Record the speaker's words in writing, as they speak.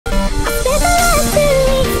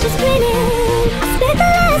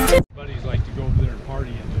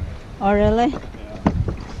Oh, really? Yeah.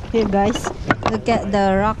 Here, guys. Look at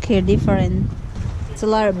the rock here, different. It's a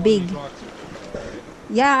lot of big.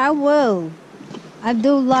 Yeah, I will. I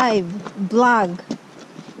do live vlog.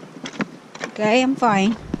 Okay, I'm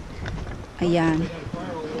fine. Ayan.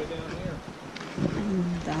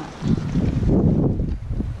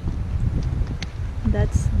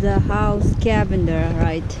 That's the house cabin there,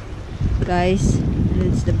 right, guys? And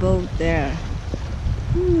it's the boat there.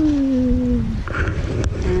 And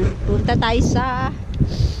punta tayo sa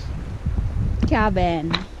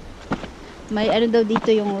cabin. May ano daw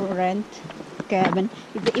dito yung rent cabin.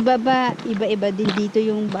 Iba-iba din dito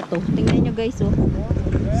yung bato. Tingnan nyo guys, oh.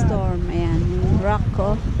 Storm, ayan. Yung rock,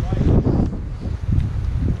 oh.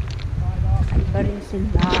 Iba rin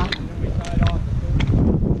sila.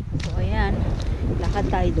 So, ayan.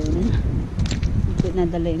 Lakad tayo doon. Hindi ko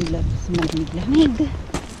nadala yung gloves. Malamig-lamig.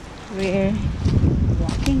 We're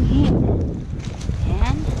walking here.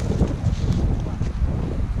 And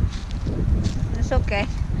it's okay.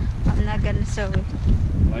 I'm not gonna show it.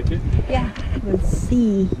 Like it? Yeah. We'll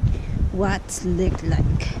see what's look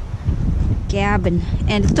like. Cabin.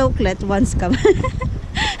 And Tokelet once come.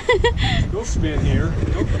 Goat's been here.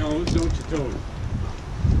 Goat knows, don't you, Toad?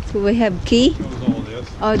 So we have key. Knows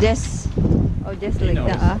all this. Oh, just He like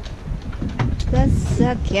knows. that. That's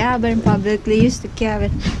a cabin, publicly used to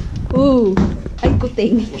cabin. Ooh, ay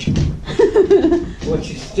kuting. What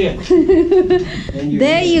you stick.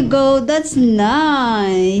 There you go. That's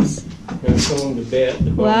nice. Going to bed.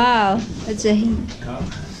 Wow, that's a.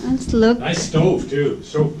 Let's look. Nice stove too.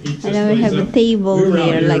 So heat And then we have a table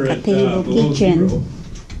here, like a table kitchen. Zero.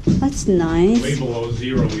 That's nice. Way below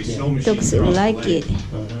zero. We snow machine. Looks like it.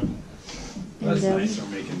 That's And, nice. I'm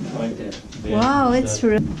making that. Like that. wow, it's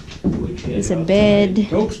a bed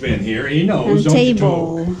Goat's been here. He and knows. Don't you,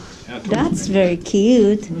 table. Toad? Yeah, Toad's That's been very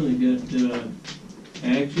cute. Really good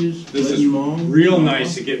axes. This is real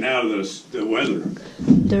nice to getting out of the weather.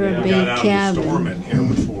 They're a We got big out of the storm cabin. in here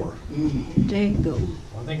before. There you go.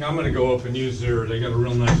 I think I'm gonna go up and use they got a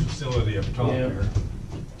real nice facility up top Yeah. here.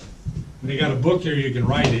 And they got a book here you can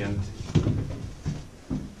write in.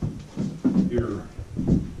 Your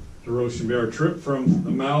Doroshin Bay. Our trip from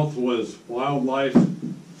the mouth was wildlife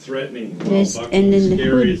threatening, Yes, bucking, and then the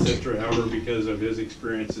scary, hood. etc. However, because of his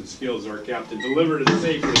experience and skills, our captain delivered it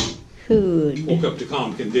safely. Food. Woke up to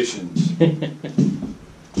calm conditions.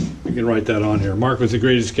 We can write that on here. Mark was the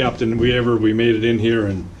greatest captain we made it in here,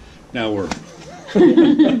 and now we're.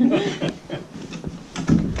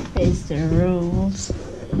 It's the rules.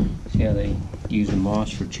 See how they use the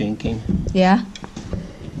moss for chinking? Yeah.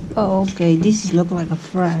 Oh, okay. This look like a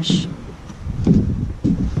fresh.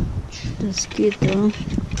 That's cute though.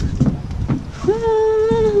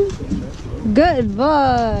 Good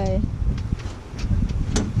boy.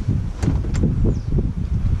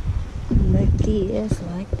 The key is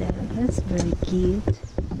like that. That's very cute.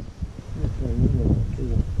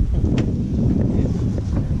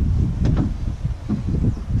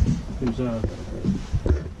 There's a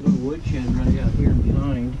little woodshed right out here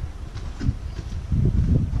behind.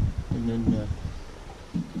 And then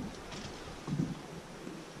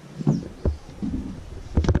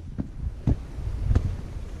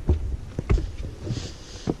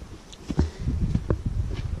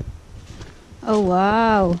Oh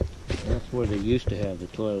wow. that's where they used to have the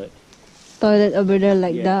toilet. Toilet over there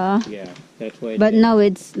like Yeah, that. yeah, that's why. But now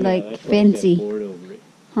it's like that's why it's got fancy. board over it.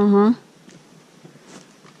 Uh-huh.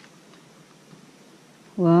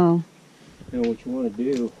 Wow. Now what you want to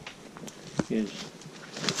do is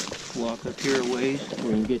walk up here a ways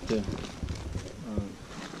where you can get the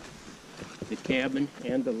cabin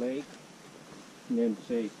and the lake, and then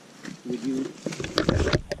say, would you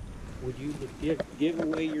give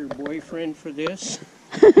away your boyfriend for this?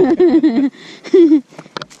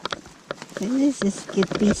 This is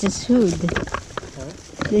cute pieces food.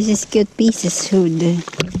 This is cute pieces food. Yeah,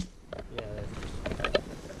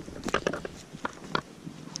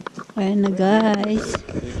 Ayan na guys.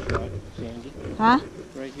 good shot, Sandy. Ha?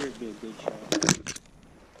 Right here would be a good shot.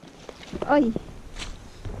 Oy.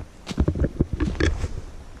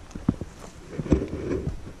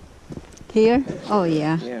 Here? Oh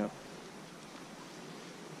yeah. Yeah.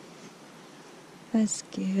 That's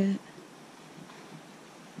cute.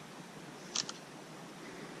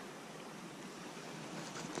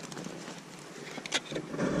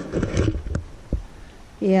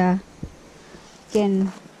 Yeah.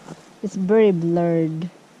 It's very blurred.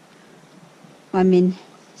 I mean,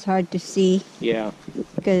 it's hard to see Yeah.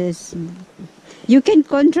 because you can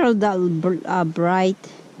control the bright.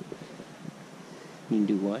 You can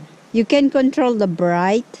do what? You can control the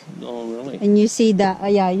bright, Oh, really? and you see the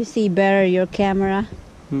yeah, you see better your camera.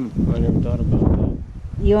 I never thought about that.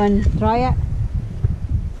 You want to try it?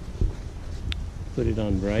 Put it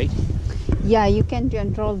on bright. Yeah, you can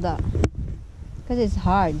control that. Because it's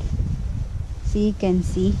hard. See, you can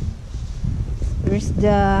see. Where's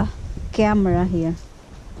the camera here?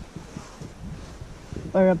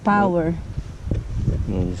 Or a power.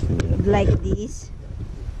 No, just a minute. Like this.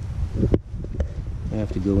 I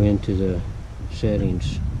have to go into the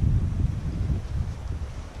settings.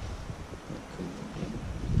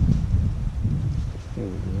 There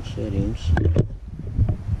we go, settings.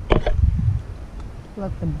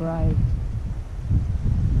 Look the bright.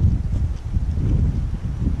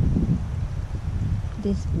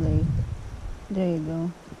 Display. There you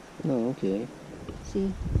go. Oh, okay.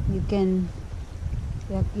 See, you can,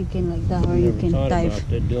 yeah, you can like that, or you Never can thought type. about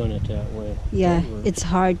that, doing it that way. Yeah, That works. it's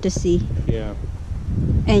hard to see, Yeah,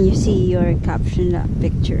 and you see your caption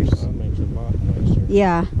pictures. that makes it a lot nicer.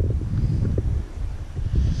 Yeah.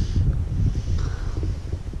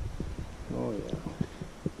 Oh yeah.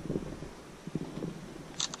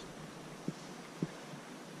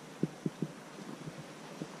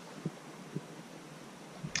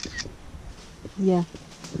 Yeah.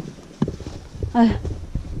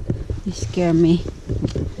 You scare me.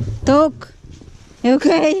 Tok! You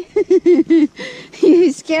okay?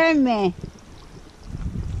 You scare me.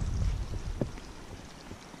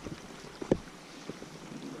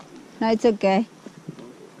 No, it's okay.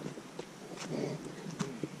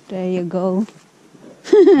 There you go.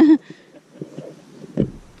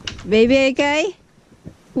 Baby, okay?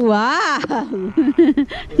 Wow!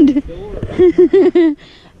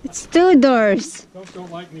 It's 2 doors.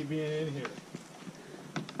 Don't like me being in here.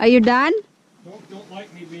 Are you done? Don't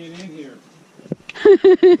like me being in here.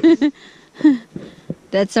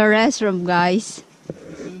 That's a restroom, guys.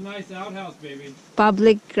 This is a nice outhouse, baby.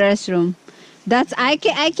 Public restroom. That's I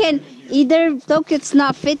can either look, it's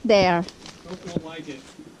not fit there. Don't like it.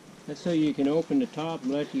 That's so you can open the top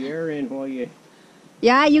and let the air in while you...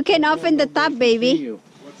 Yeah, you can open the top, See baby. you.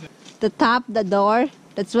 The top, the door.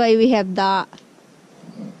 That's why we have that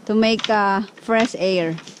to make fresh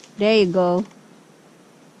air. There you go.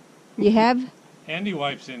 You have? Handy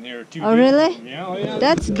wipes in here too. Oh, really? Yeah, oh, yeah.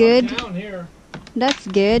 That's Up good. Down here. That's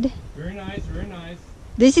good. Very nice, very nice.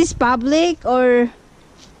 This is public or?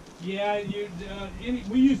 Yeah,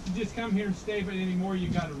 we used to just come here and stay, but anymore you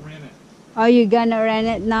got to rent it. Are you gonna rent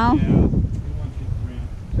it now? Yeah, we want you to rent.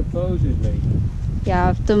 Supposedly. You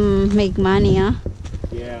have to make money, huh?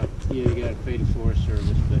 Yeah, you gotta pay the Forest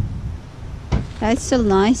Service, but That's still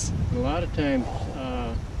nice. a lot of times,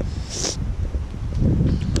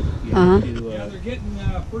 you Uh-huh. have to, Yeah, they're getting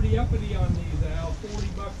pretty uppity on these, Al.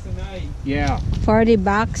 $40 a night. yeah. 40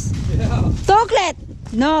 bucks. Yeah. Chocolate!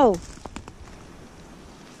 No.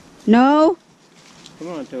 No. Come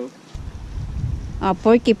on, Toke.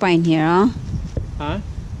 Porcupine here, huh? Huh?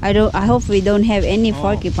 I hope we don't have any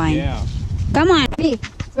porcupine. Yeah. Come on, Lee.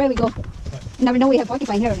 Where we go? You never know we have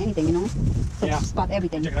porcupine here or anything, you know? Yeah. Spot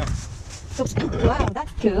everything. Check it out. Wow,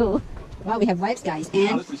 that's cool. Wow, we have wipes, guys, Oh,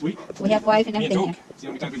 and this is sweet. we have wife and Me and everything Toke. here. See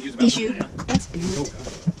how many times we use the Tissue. bathroom? That's good.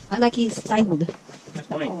 I like his childhood That's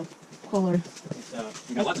fine. color.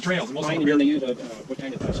 We got lots of trails. And most of Fine, them and are then they beer. use what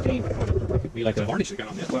kind of stain? It could be like the varnish they got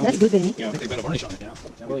on this. Well, That's good, baby. yeah, I think they better varnish on it now.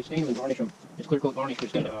 Well, they stain and varnish them. It's clear coat varnish,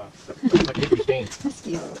 it's got like a hickory stain. That's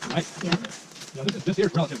cute. Right? Yeah. Yeah, this here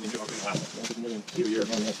is relatively new. Okay, last few years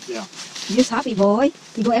on this. Yeah. You're just happy, boy.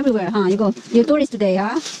 You go everywhere, huh? You're tourist today,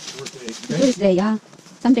 huh? Tourist day, huh?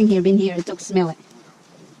 Something here, been here. Took smell it.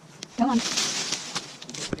 Come on.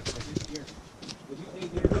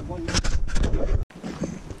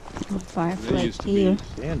 Fireplace here.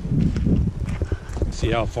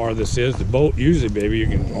 See how far this is? The boat, usually, baby, you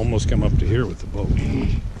can almost come up to here with the boat.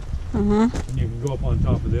 Uh-huh. And you can go up on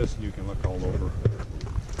top of this and you can look all over.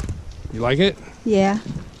 You like it? Yeah.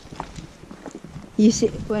 You see,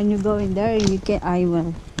 when you go in there, you can. I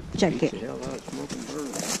will check it. Hell, out of smoke and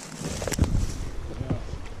burn.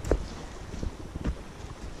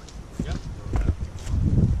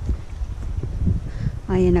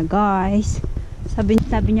 Ayan na, guys. Sabi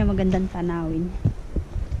niya magandang tanawin.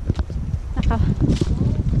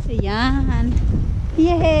 Ayan.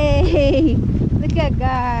 Yay! Look at,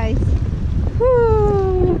 guys.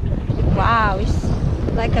 Woo! Wow, it's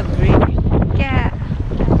like a bridge. Yeah,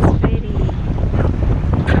 that's pretty.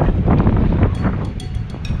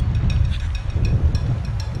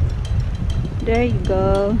 There you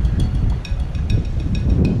go.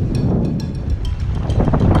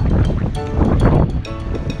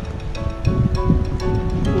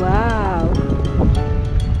 Wow.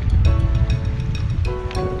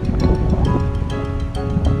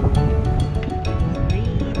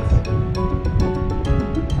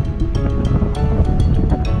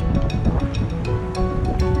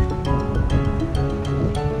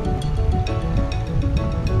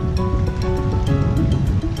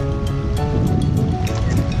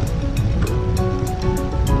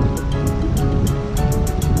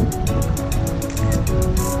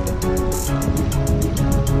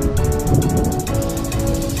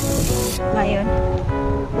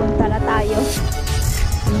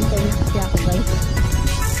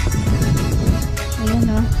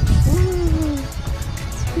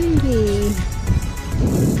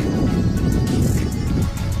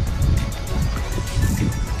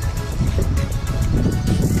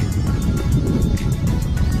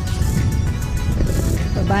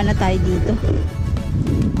 Baba na tayo dito.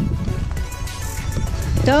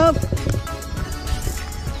 Tok!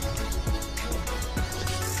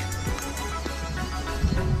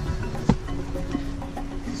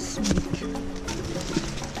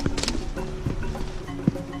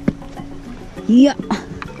 Yeah.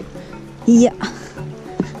 Yeah.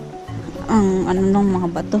 Ang ano nung mga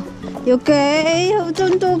bato. You okay?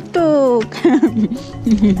 Tuk.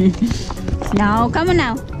 Now, come on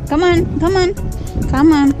now. Come on.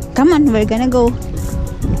 We're gonna go.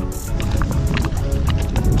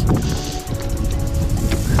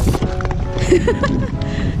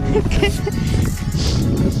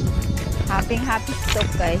 Happy stop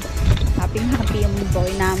guys. Happy yung boy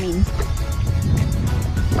namin.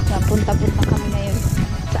 Punta-punta kami ngayon.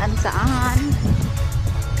 Saan.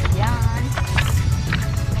 Yan.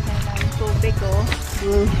 Naganda ng tubig oh.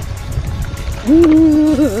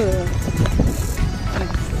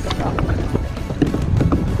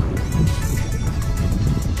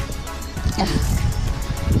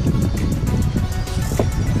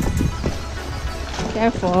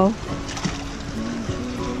 Careful.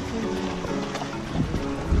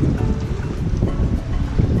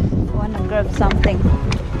 Wanna grab something.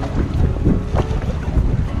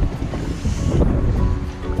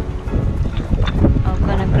 I'm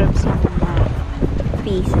gonna grab some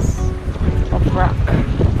pieces of rock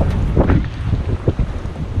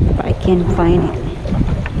if I can find it.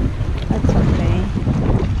 That's okay.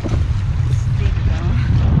 Stick down.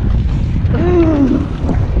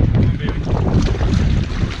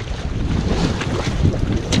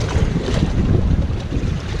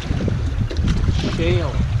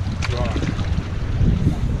 Shale rock.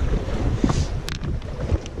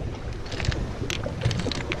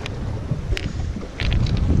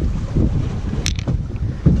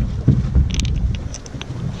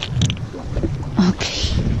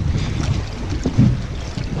 Okay.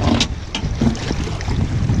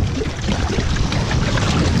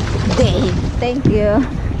 Dave, thank you.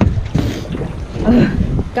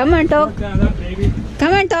 Come on, Tok. That up, baby.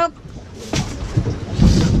 Come on, Tok.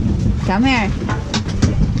 Come here.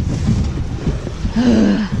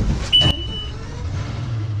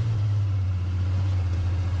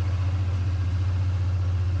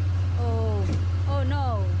 Oh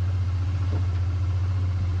no.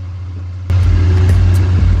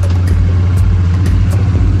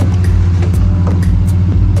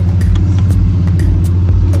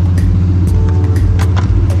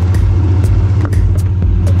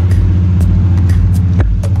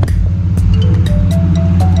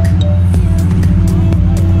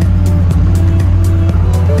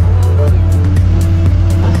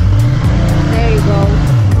 There you go.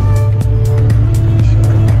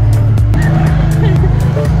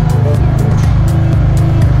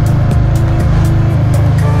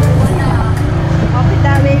 Off it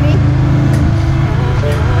down, baby.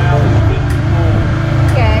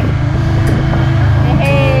 Okay.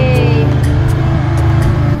 Hey.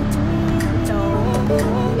 So,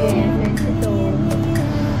 yes, and ito.